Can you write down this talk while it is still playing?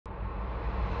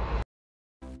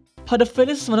Pardofelis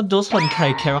is one of those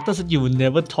Honkai characters that you will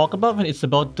never talk about when it's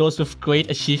about those with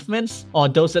great achievements or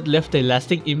those that left a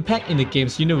lasting impact in the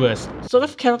game's universe. So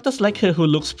with characters like her who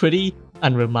looks pretty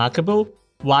unremarkable,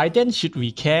 why then should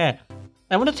we care?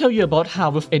 I want to tell you about how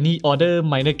with any other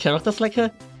minor characters like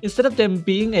her, instead of them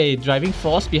being a driving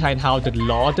force behind how the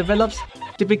lore develops,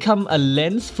 they become a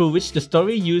lens through which the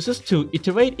story uses to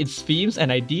iterate its themes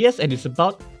and ideas, and it's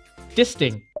about this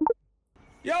thing.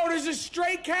 Yo, there's a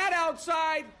stray cat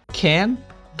outside! Khan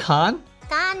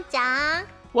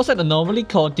was an anomaly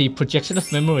called the projection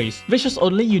of memories, which was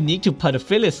only unique to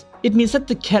Pardofelis. It means that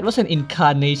the cat was an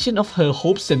incarnation of her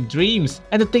hopes and dreams.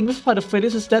 And the thing with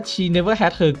Pardofelis is that she never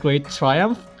had her great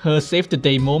triumph, her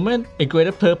save-the-day moment, a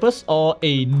greater purpose, or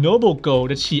a noble goal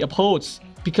that she upholds,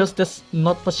 because that's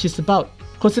not what she's about.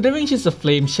 Considering she's a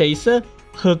Flamechaser,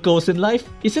 her goals in life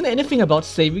isn't anything about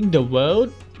saving the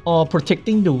world or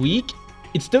protecting the weak.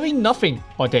 It's doing nothing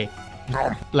all day,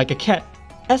 like a cat.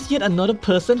 As yet another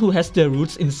person who has their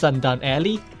roots in Sundown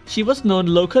Alley, she was known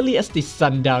locally as the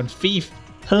Sundown Thief.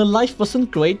 Her life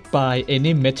wasn't great by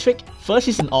any metric. First,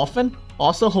 she's an orphan,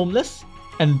 also homeless,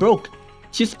 and broke.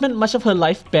 She spent much of her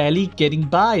life barely getting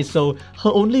by, so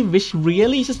her only wish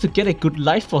really is just to get a good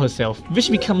life for herself, which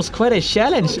becomes quite a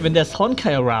challenge when there's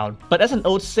Honkai around. But as an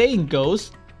old saying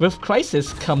goes, with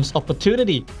crisis comes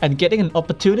opportunity, and getting an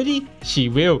opportunity, she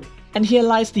will. And here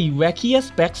lies the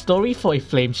wackiest backstory for a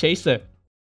Flamechaser.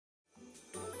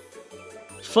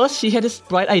 First, she had this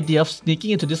bright idea of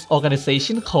sneaking into this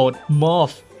organization called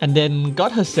Moth, and then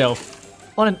got herself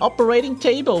on an operating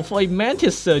table for a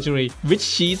mantis surgery, which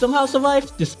she somehow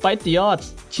survived despite the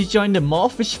odds. She joined the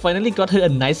Moth, which finally got her a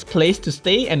nice place to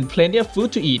stay and plenty of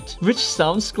food to eat, which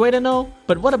sounds great and all,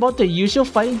 but what about the usual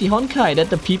fighting the Honkai that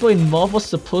the people in Moth was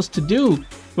supposed to do?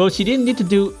 Well, she didn't need to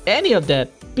do any of that,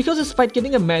 because despite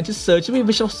getting a mantis surgery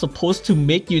which was supposed to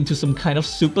make you into some kind of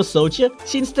super soldier,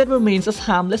 she instead remains as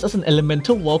harmless as an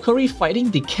elemental Valkyrie fighting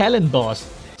the Kallen boss.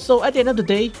 So at the end of the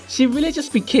day, she really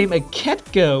just became a cat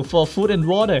girl for food and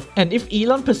water. And if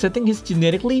Elon presenting his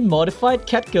genetically modified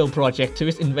cat girl project to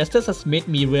his investors has made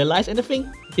me realize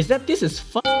anything, is that this is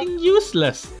fucking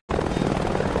useless.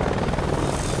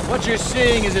 What you're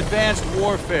seeing is advanced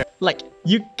warfare. Like,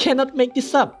 you cannot make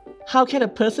this up. How can a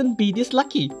person be this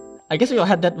lucky? I guess we all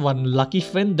had that one lucky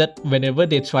friend that whenever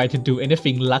they try to do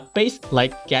anything luck-based,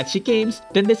 like gacha games,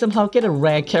 then they somehow get a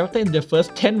rare character in their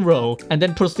first 10 row, and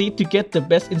then proceed to get the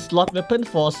best in-slot weapon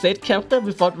for said character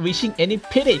without reaching any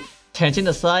pity. Tangent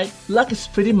aside, luck is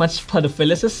pretty much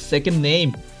Pardofelis' second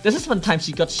name. This is one time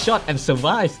she got shot and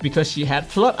survived because she had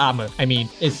plot armor. I mean,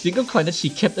 a single coin that she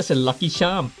kept as a lucky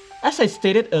charm. As I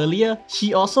stated earlier,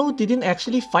 she also didn't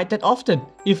actually fight that often,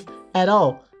 if at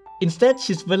all. Instead,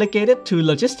 she's relegated to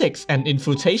logistics and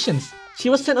infiltrations.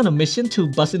 She was sent on a mission to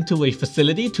bust into a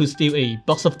facility to steal a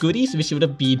box of goodies, which would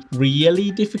have been really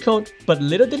difficult. But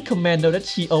little did Commando that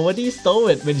she already stole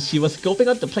it when she was scoping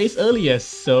out the place earlier,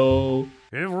 so...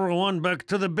 Everyone back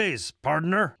to the base,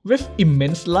 partner. With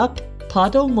immense luck,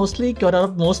 Pardo mostly got out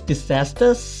of most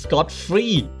disasters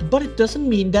scot-free, but it doesn't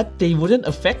mean that they wouldn't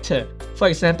affect her. For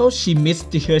example, she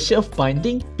missed the Hershey of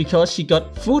Binding because she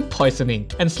got food poisoning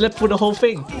and slept through the whole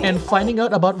thing, and finding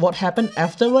out about what happened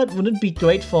afterward wouldn't be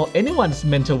great for anyone's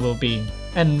mental well-being.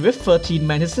 And with 13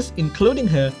 mantises, including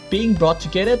her, being brought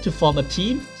together to form a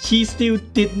team, she still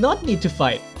did not need to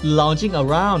fight, lounging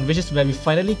around, which is where we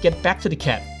finally get back to the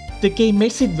cat. The game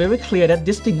makes it very clear that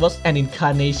this thing was an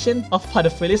incarnation of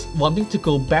Pardofelis wanting to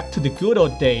go back to the good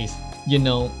old days. You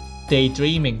know,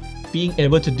 daydreaming, being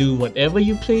able to do whatever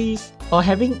you please, or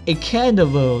having a care in the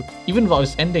world, even while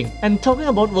it's ending. And talking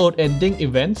about world-ending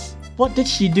events, what did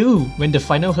she do when the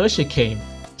final Hershey came?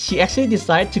 She actually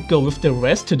decided to go with the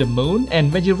rest to the moon,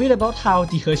 and when you read about how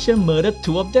the Hershey murdered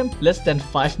 2 of them less than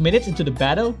 5 minutes into the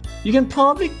battle, you can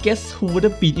probably guess who would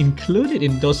have been included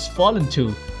in those fallen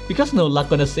 2. Because no luck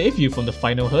gonna save you from the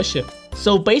final Hershey.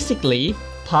 So basically,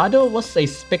 Pardo was a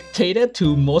spectator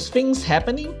to most things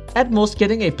happening, at most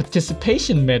getting a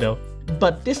participation medal.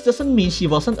 But this doesn't mean she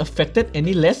wasn't affected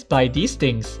any less by these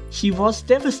things. She was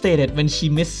devastated when she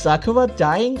missed Sakura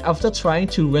dying after trying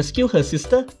to rescue her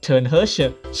sister turned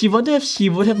Hershey. She wondered if she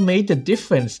would have made the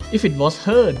difference if it was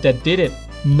her that did it.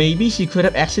 Maybe she could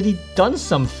have actually done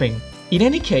something. In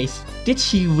any case, did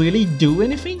she really do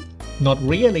anything? Not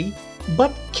really.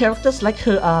 But characters like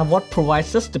her are what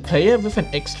provides us the player with an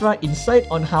extra insight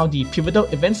on how the pivotal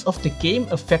events of the game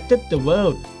affected the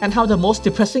world, and how the most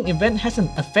depressing event has an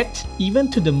effect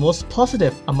even to the most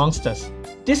positive amongst us.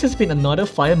 This has been another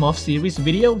Fire Moth series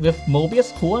video with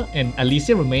Mobius, Hua, and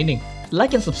Alicia remaining.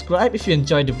 Like and subscribe if you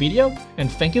enjoyed the video,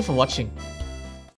 and thank you for watching.